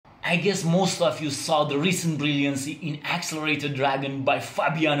I guess most of you saw the recent brilliancy in Accelerated Dragon by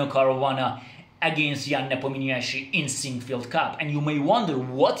Fabiano Caruana against Jan Nepomniachtchi in Sinquefield Cup. And you may wonder,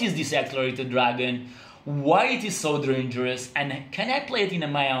 what is this Accelerated Dragon? Why it is so dangerous? And can I play it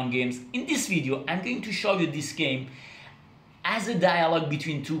in my own games? In this video, I'm going to show you this game as a dialogue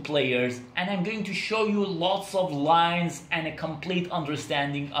between two players, and I'm going to show you lots of lines and a complete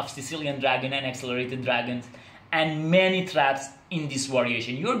understanding of Sicilian Dragon and Accelerated Dragons and many traps in this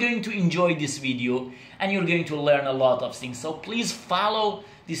variation. You're going to enjoy this video and you're going to learn a lot of things. So please follow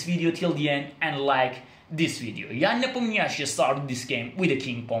this video till the end and like this video. Jan Nepomniachtchi started this game with a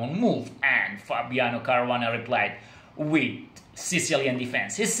king-pawn move and Fabiano Caruana replied with Sicilian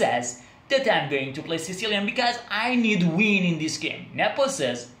defense. He says that I'm going to play Sicilian because I need win in this game. Nepo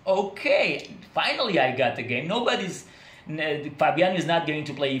says, okay, finally I got the game. Fabiano is not going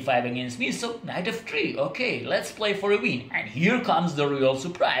to play e5 against me, so knight f3. Okay, let's play for a win. And here comes the real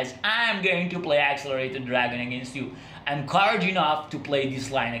surprise. I'm going to play Accelerated Dragon against you. I'm courage enough to play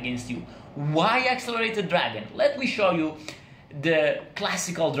this line against you. Why Accelerated Dragon? Let me show you the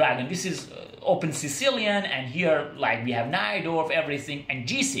classical dragon. This is open Sicilian, and here like we have knight, dwarf, everything, and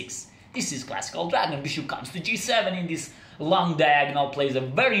g6. This is classical dragon. Bishop comes to g7 in this long diagonal, plays a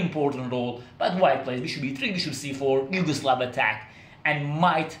very important role, but white plays bishop e3, bishop c4, Yugoslav attack, and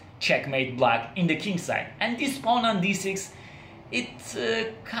might checkmate black in the king side. And this pawn on d6,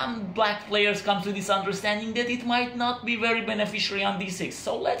 black players come to this understanding that it might not be very beneficial on d6.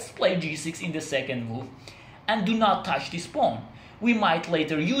 So let's play g6 in the second move, and do not touch this pawn. We might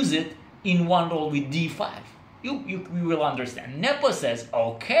later use it in one roll with d5. You will understand. Nepo says,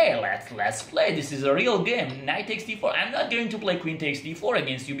 okay, let's play. This is a real game. Knight takes d4. I'm not going to play queen takes d4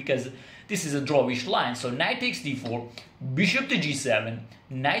 against you because this is a drawish line. So knight takes d4, bishop to g7,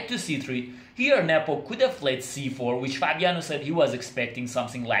 knight to c3. Here Nepo could have played c4, which Fabiano said he was expecting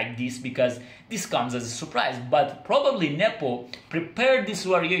something like this because this comes as a surprise. But probably Nepo prepared this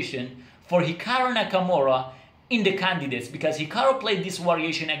variation for Hikaru Nakamura in the candidates, because Hikaru played this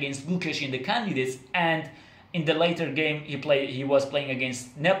variation against Gukesh in the candidates, and in the later game he was playing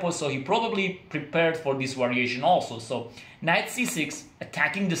against Nepo, so he probably prepared for this variation also. So knight c6,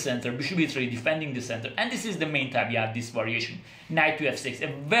 attacking the center, bishop e3, defending the center, and this is the main tab you have this variation. Knight to f6,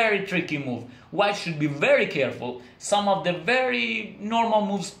 a very tricky move. White should be very careful. Some of the very normal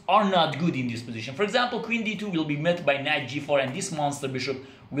moves are not good in this position. For example, queen d2 will be met by knight g4, and this monster bishop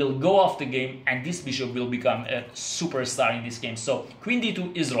will go off the game, and this bishop will become a superstar in this game. So queen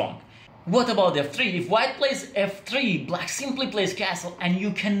d2 is wrong. What about f3? If white plays f3, black simply plays castle, and you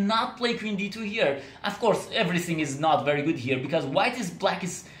cannot play queen d2 here. Of course, everything is not very good here because black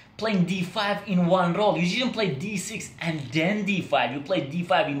is playing d5 in one roll. You didn't play d6 and then d5. You play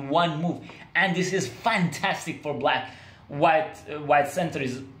d5 in one move, and this is fantastic for black. White center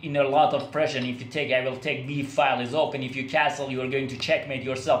is in a lot of pressure, and if you take, I will take, b file is open. If you castle, you are going to checkmate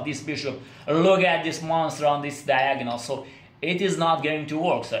yourself. This bishop, look at this monster on this diagonal. So it is not going to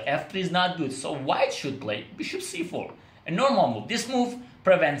work. So f3 is not good. So white should play bishop c4, a normal move. This move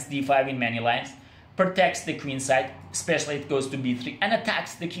prevents d5 in many lines, protects the queen side, especially it goes to b3, and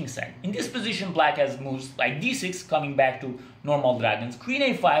attacks the king side. In this position, black has moves like d6, coming back to normal dragons, queen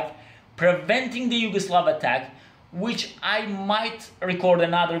a5, preventing the Yugoslav attack, which I might record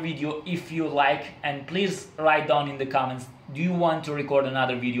another video if you like, and please write down in the comments, do you want to record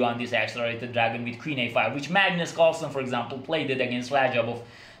another video on this Accelerated Dragon with queen a5, which Magnus Carlsen, for example, played it against Rajabov.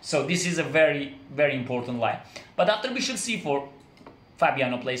 So this is a very, very important line. But after bishop c4,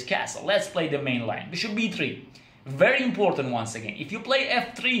 Fabiano plays castle. Let's play the main line. Bishop b3, very important once again. If you play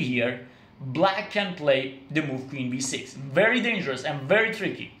f3 here, black can play the move queen b6. Very dangerous and very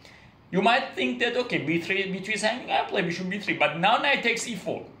tricky. You might think that, okay, b3 is hanging, I play bishop b3, but now knight takes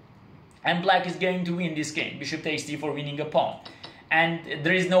e4. And black is going to win this game. Bishop takes d4, winning a pawn. And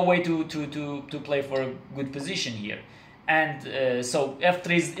there is no way to play for a good position here. And so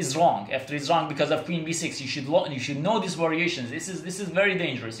f3 is wrong. F3 is wrong because of queen b6. You should know these variations. This is very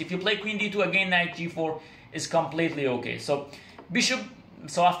dangerous. If you play queen d2 again, knight g4 is completely okay. So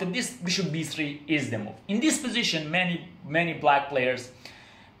after this, bishop b3 is the move. In this position, many black players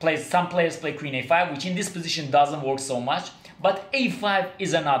some players play queen a5, which in this position doesn't work so much. But a5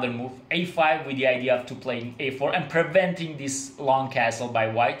 is another move. a5 with the idea of playing a4 and preventing this long castle by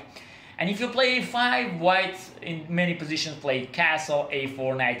white. And if you play a5, white in many positions play castle,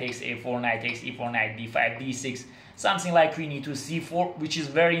 a4, knight takes a4, knight takes e4, knight d5, d6, something like queen e2, c4, which is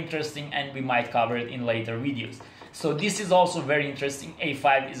very interesting, and we might cover it in later videos. So this is also very interesting.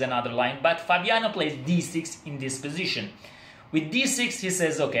 a5 is another line, but Fabiano plays d6 in this position. With d6, he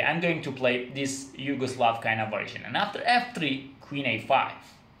says, okay, I'm going to play this Yugoslav kind of variation. And after f3, queen a5.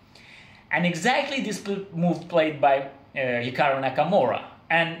 And exactly this move played by Hikaru Nakamura.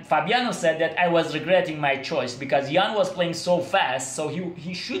 And Fabiano said that I was regretting my choice because Jan was playing so fast, so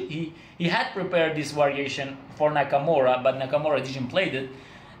he had prepared this variation for Nakamura, but Nakamura didn't play it.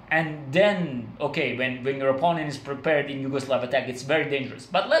 And then, okay, when your opponent is prepared in Yugoslav attack, it's very dangerous.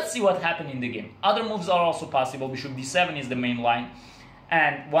 But let's see what happened in the game. Other moves are also possible. Bishop d7 is the main line.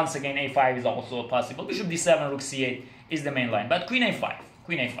 And once again, a5 is also possible. Bishop d7, rook c8 is the main line. But queen a5,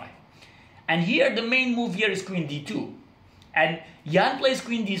 queen a5. And here, the main move here is queen d2. And Jan plays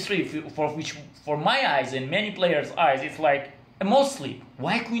queen d3, for which, for my eyes and many players' eyes, it's like, mostly,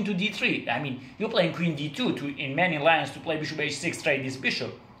 why queen to d3? I mean, you're playing queen d2 in many lines to play bishop h6, trade this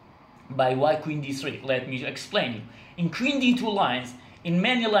bishop. By why queen d3? Let me explain you. In queen d2 lines, in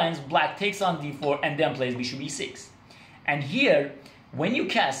many lines, black takes on d4 and then plays bishop e6. And here, when you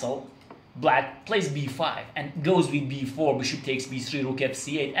castle, black plays b5 and goes with b4, bishop takes b3, rook f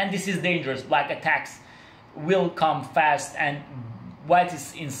c8, and this is dangerous. Black attacks will come fast and white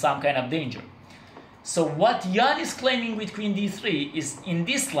is in some kind of danger. So what Jan is claiming with queen d3 is, in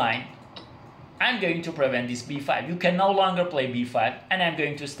this line, I'm going to prevent this b5. You can no longer play b5 and I'm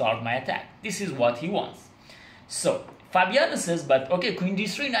going to start my attack. This is what he wants. So Fabiano says, but okay, queen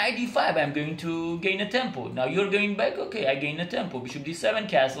d3, knight d5, I'm going to gain a tempo. Now you're going back, okay, I gain a tempo. Bishop d7,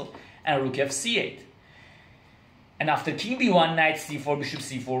 castle, and rook f c8. And after king b1, knight c4, bishop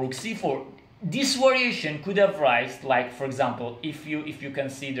c4, rook c4. This variation could have risen, like for example, if you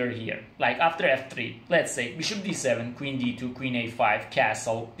consider here, like after f3, let's say bishop d7, queen d2, queen a5,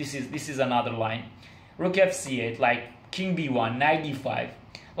 castle. This is another line. Rook f c8, like king b1, knight d5.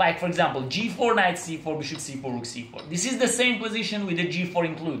 Like for example, g4, knight c4, bishop c4, rook c4. This is the same position with the g4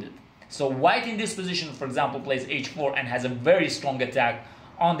 included. So white in this position, for example, plays h4 and has a very strong attack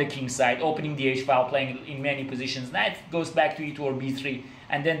on the king side, opening the h file, playing in many positions. Knight goes back to e2 or b3,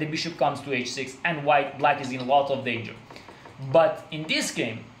 and then the bishop comes to h6, and black is in a lot of danger. But in this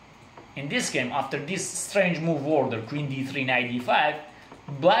game, after this strange move order, queen d3, knight d5,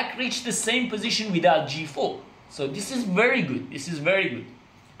 black reached the same position without g4. So this is very good. This is very good.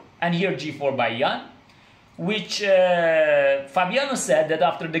 And here g4 by Jan, which Fabiano said that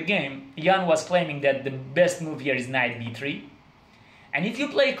after the game, Jan was claiming that the best move here is knight b3. And if you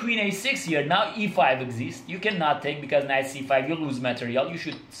play queen a6 here, now e5 exists. You cannot take because knight c5, you lose material. You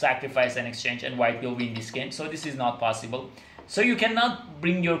should sacrifice and exchange and white will win this game. So this is not possible. So you cannot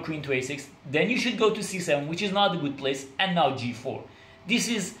bring your queen to a6. Then you should go to c7, which is not a good place. And now g4. This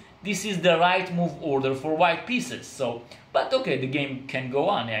is the right move order for white pieces. So, but okay, the game can go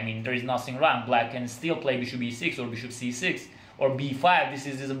on. I mean, there is nothing wrong. Black can still play bishop e6 or bishop c6 or b5. This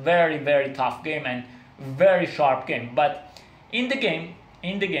is a very, very tough game and very sharp game. But in the game,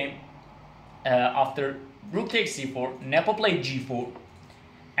 after rook takes c4, Nepo played g4,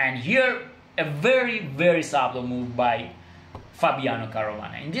 and here a very, very subtle move by Fabiano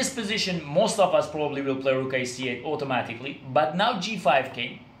Caruana. In this position, most of us probably will play rook a8 automatically, but now g5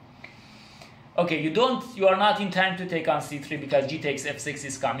 came. Okay, you are not in time to take on c3 because g takes f6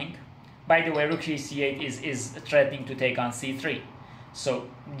 is coming. By the way, rook a8 is threatening to take on c3. So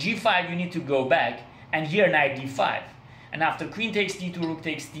g5, you need to go back, and here knight d5. And after queen takes d2, rook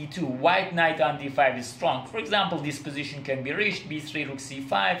takes d2, white knight on d5 is strong. For example, this position can be reached, b3, rook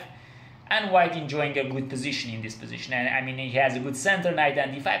c5, and white enjoying a good position in this position. And I mean, he has a good center, knight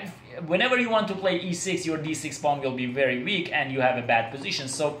on d5. Whenever you want to play e6, your d6 pawn will be very weak and you have a bad position.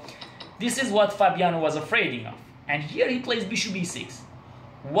 So this is what Fabiano was afraid of. And here he plays bishop e6.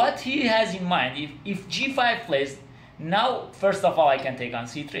 What he has in mind, if g5 plays, now, first of all, I can take on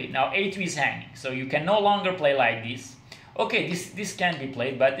c3. Now a2 is hanging, so you can no longer play like this. Okay, this can be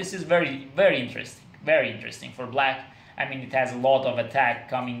played, but this is very, very interesting for black. I mean, it has a lot of attack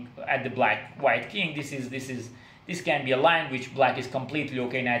coming at the black-white king. This can be a line which black is completely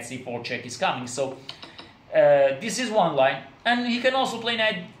okay. Knight c4 check is coming. So this is one line, and he can also play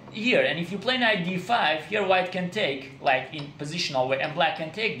knight here. And if you play knight d5, here white can take like in positional way, and black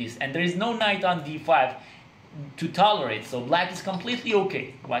can take this. And there is no knight on d5 to tolerate. So black is completely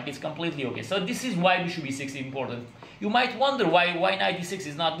okay. Black is completely okay. So this is why bishop e6 is important. You might wonder why knight e6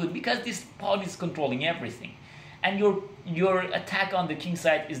 is not good, because this pawn is controlling everything, and your attack on the king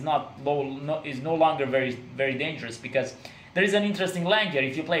side is no longer very, very dangerous, because there is an interesting line here.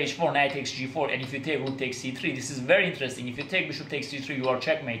 If you play h4, knight takes g4, and if you take rook takes c3, this is very interesting. If you take bishop takes c3, you are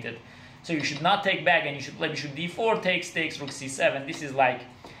checkmated. So you should not take back, and you should play bishop d4, takes rook c7. This is like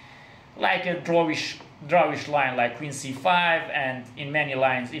a drawish drawish line like queen c5, and in many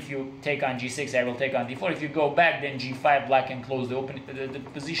lines, if you take on g6, I will take on d4. If you go back, then g5, black can close the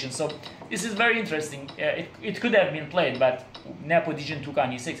position. So this is very interesting. It could have been played, but Nepo didn't took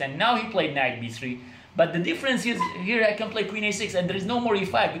on e6, and now he played knight b3. But the difference is here I can play queen a6, and there is no more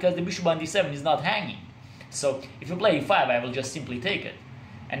e5 because the bishop on d7 is not hanging. So if you play e5, I will just simply take it.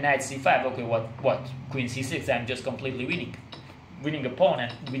 And knight c5, okay, what? Queen c6, I'm just completely winning a pawn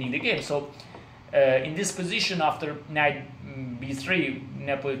and winning the game. So in this position, after knight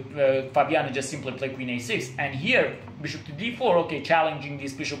b3, Fabiano just simply played queen a6, and here bishop to d4, okay, challenging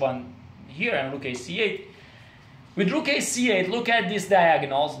this bishop on here, and rook a c8. With rook a c8, look at these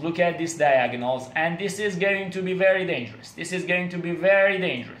diagonals, and this is going to be very dangerous. This is going to be very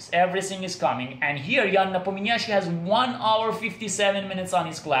dangerous. Everything is coming, and here Jan Nepomniachtchi has 1 hour 57 minutes on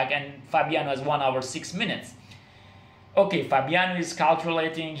his clock, and Fabiano has 1 hour 6 minutes. Okay, Fabiano is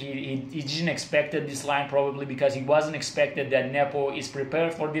calculating. He didn't expect this line, probably because he wasn't expected that Nepo is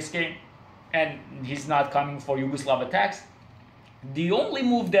prepared for this game, and he's not coming for Yugoslav attacks. The only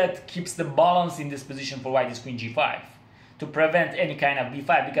move that keeps the balance in this position for white is queen g5 to prevent any kind of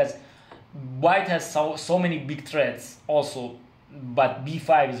b5, because white has so many big threats also, but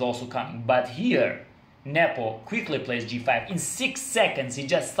b5 is also coming. But here Nepo quickly plays g5 in 6 seconds. He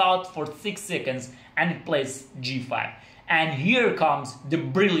just thought for 6 seconds and he plays g5. And here comes the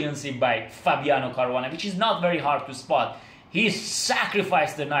brilliancy by Fabiano Caruana, which is not very hard to spot. He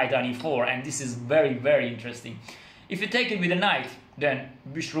sacrificed the knight on e4, and this is very, very interesting. If you take it with a knight, then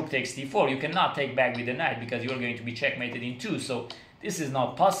rook takes d4. You cannot take back with the knight because you are going to be checkmated in 2. So this is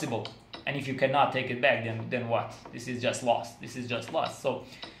not possible. And if you cannot take it back, then what? This is just lost. This is just lost. So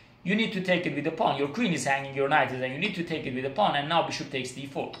you need to take it with the pawn. Your queen is hanging, your knight is hanging. You need to take it with the pawn, and now bishop takes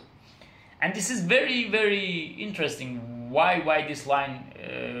d4. And this is very, very interesting. Why this line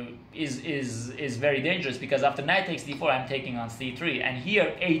is very dangerous, because after knight takes d4, I'm taking on c3, and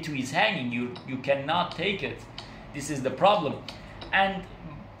here a2 is hanging. You cannot take it. This is the problem. And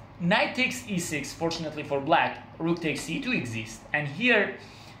knight takes e6, fortunately for black, rook takes c2 exists. And here,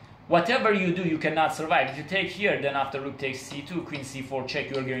 whatever you do, you cannot survive. If you take here, then after rook takes c2, queen c4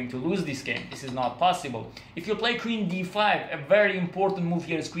 check, you are going to lose this game. This is not possible. If you play queen d5, a very important move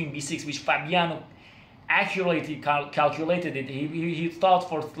here is queen b6, which Fabiano accurately calculated it. He thought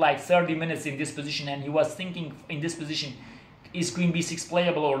for like 30 minutes in this position, and he was thinking in this position, is queen b6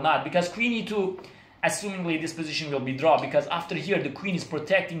 playable or not? Because queen e2, assumingly this position will be draw, because after here the queen is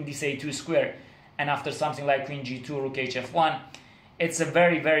protecting this a2 square, and after something like queen g2, rook hf1, it's a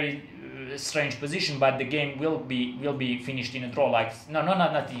very, very strange position, but the game will be finished in a draw. Like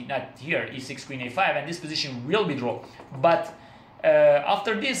not here, e6, queen a5, and this position will be draw. But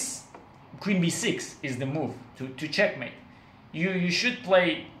after this, queen b6 is the move to checkmate. You should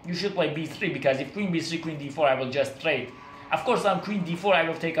play b3, because if queen b3, queen d4, I will just trade. Of course, on queen d4, I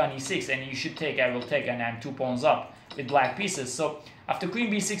will take on e6, and you should take, I will take, and I'm 2 pawns up with black pieces. So after queen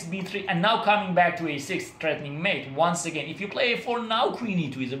b6, b3, and now coming back to a6, threatening mate. Once again, if you play a4, now queen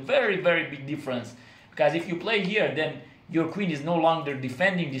e2 is a very, very big difference. Because if you play here, then your queen is no longer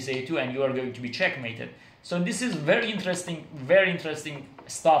defending this a2, and you are going to be checkmated. So this is very interesting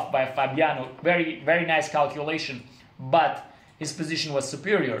stuff by Fabiano. Very, very nice calculation, but his position was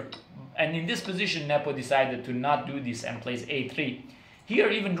superior. And in this position, Nepo decided to not do this and plays a3. Here,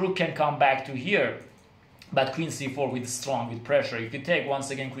 even rook can come back to here, but queen c4 with pressure. If you take,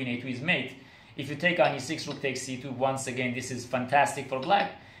 once again, queen a2 is mate. If you take on e6, rook takes c2, once again, this is fantastic for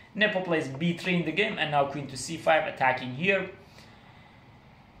black. Nepo plays b3 in the game, and now queen to c5, attacking here.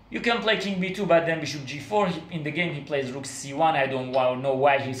 You can play king b2, but then bishop g4. In the game, he plays rook c1. I don't know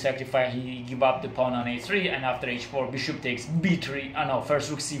why he give up the pawn on a3, and after h4, bishop takes b3. Oh no,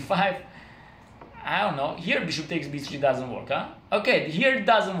 first rook c5. I don't know. Here, bishop takes b3 doesn't work, huh? Okay, here it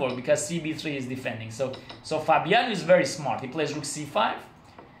doesn't work because cb3 is defending. So Fabiano is very smart. He plays rook c5,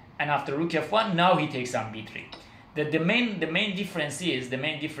 and after rook f1, now he takes on b3. The main difference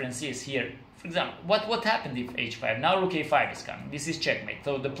is here. For example, what happened if h5? Now rook a5 is coming. This is checkmate.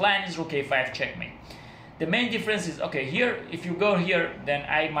 So the plan is rook a5 checkmate. The main difference is, okay, here, if you go here, then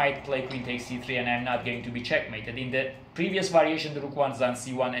I might play queen takes c3, and I'm not going to be checkmated. In the previous variation, the rook was on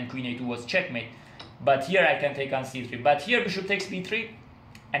c1 and queen a2 was checkmate. But here I can take on c3. But here bishop takes b3,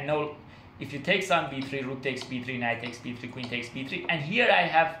 and no, if you take on b3, rook takes b3, knight takes b3, queen takes b3. And here I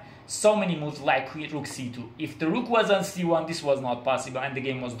have so many moves like rook c2. If the rook was on c1, this was not possible, and the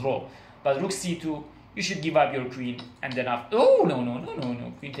game was draw. But rook c2, you should give up your queen, and then after, oh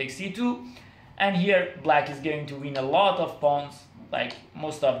no, queen takes c2, and here black is going to win a lot of pawns, like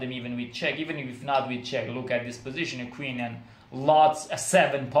most of them even with check. Even if not with check, look at this position, a queen and lost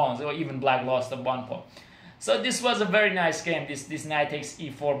 7 pawns, or even black lost 1 pawn. So this was a very nice game. This knight takes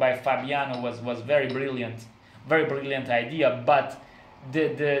e4 by Fabiano was very brilliant idea. But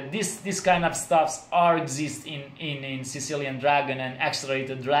this kind of stuffs exist in Sicilian Dragon and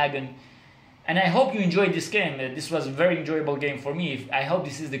Accelerated Dragon. And I hope you enjoyed this game. This was a very enjoyable game for me. I hope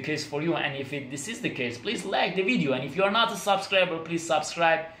this is the case for you. And if this is the case, please like the video. And if you are not a subscriber, please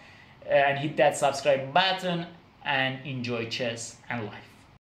subscribe and hit that subscribe button and enjoy chess and life.